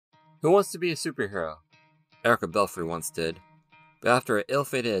Who wants to be a superhero? Erica Belfry once did, but after an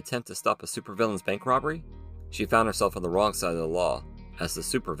ill-fated attempt to stop a supervillain's bank robbery, she found herself on the wrong side of the law as the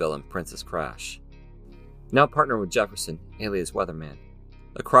supervillain Princess Crash. Now partnered with Jefferson, alias Weatherman,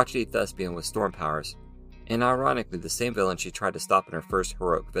 a crotchety thespian with storm powers, and ironically the same villain she tried to stop in her first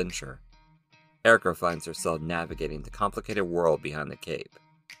heroic venture, Erica finds herself navigating the complicated world behind the cape,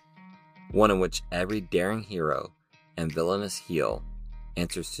 one in which every daring hero and villainous heel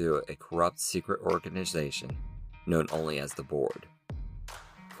answers to a corrupt secret organization known only as the Board.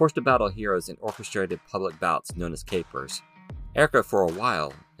 Forced to battle heroes in orchestrated public bouts known as capers, Erica for a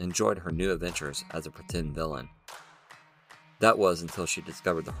while enjoyed her new adventures as a pretend villain. That was until she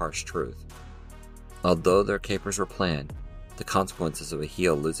discovered the harsh truth. Although their capers were planned, the consequences of a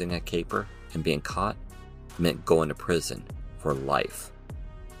heel losing a caper and being caught meant going to prison for life.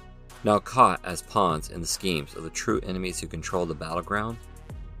 Now caught as pawns in the schemes of the true enemies who control the battleground,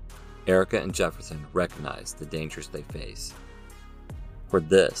 Erica and Jefferson recognize the dangers they face. For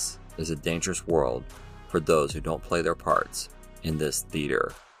this is a dangerous world for those who don't play their parts in this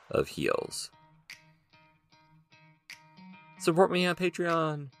theater of heels. Support me on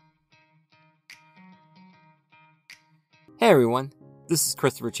Patreon! Hey everyone, this is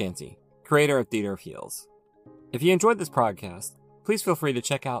Christopher Chansey, creator of Theater of Heels. If you enjoyed this podcast, please feel free to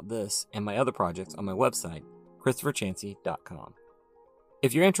check out this and my other projects on my website, ChristopherChansey.com.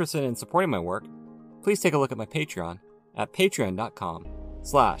 If you're interested in supporting my work, please take a look at my Patreon at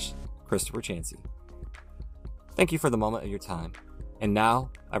patreon.com/ChristopherChansey. Thank you for the moment of your time, and now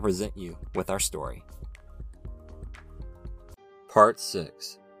I present you with our story. Part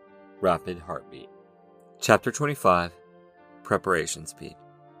 6, Rapid Heartbeat. Chapter 25, Preparation Speed.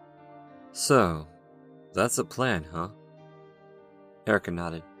 So, that's the plan, huh? Erica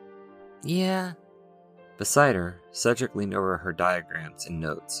nodded. Yeah. Beside her, Cedric leaned over her diagrams and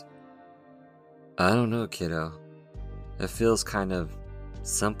notes. I don't know, kiddo. It feels kind of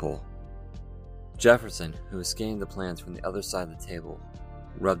simple. Jefferson, who was scanning the plans from the other side of the table,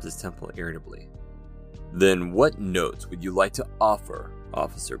 rubbed his temple irritably. Then what notes would you like to offer,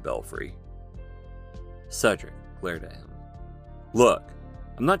 Officer Belfry? Cedric glared at him. Look,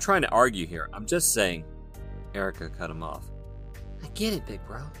 I'm not trying to argue here, I'm just saying... Erica cut him off. I get it, big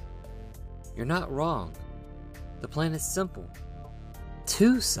bro. You're not wrong. The plan is simple.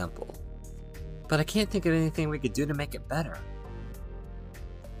 Too simple. But I can't think of anything we could do to make it better.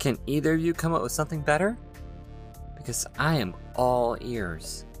 Can either of you come up with something better? Because I am all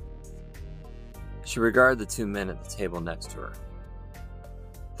ears. She regarded the two men at the table next to her.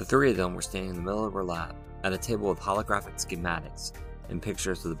 The three of them were standing in the middle of her lap at a table with holographic schematics and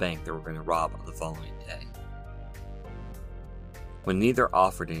pictures of the bank they were going to rob on the following day. When neither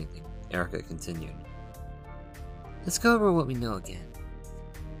offered anything, Erica continued. Let's go over what we know again.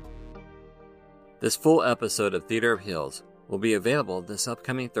 This full episode of Theater of Heels will be available this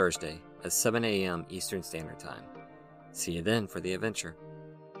upcoming Thursday at 7 a.m. Eastern Standard Time. See you then for the adventure.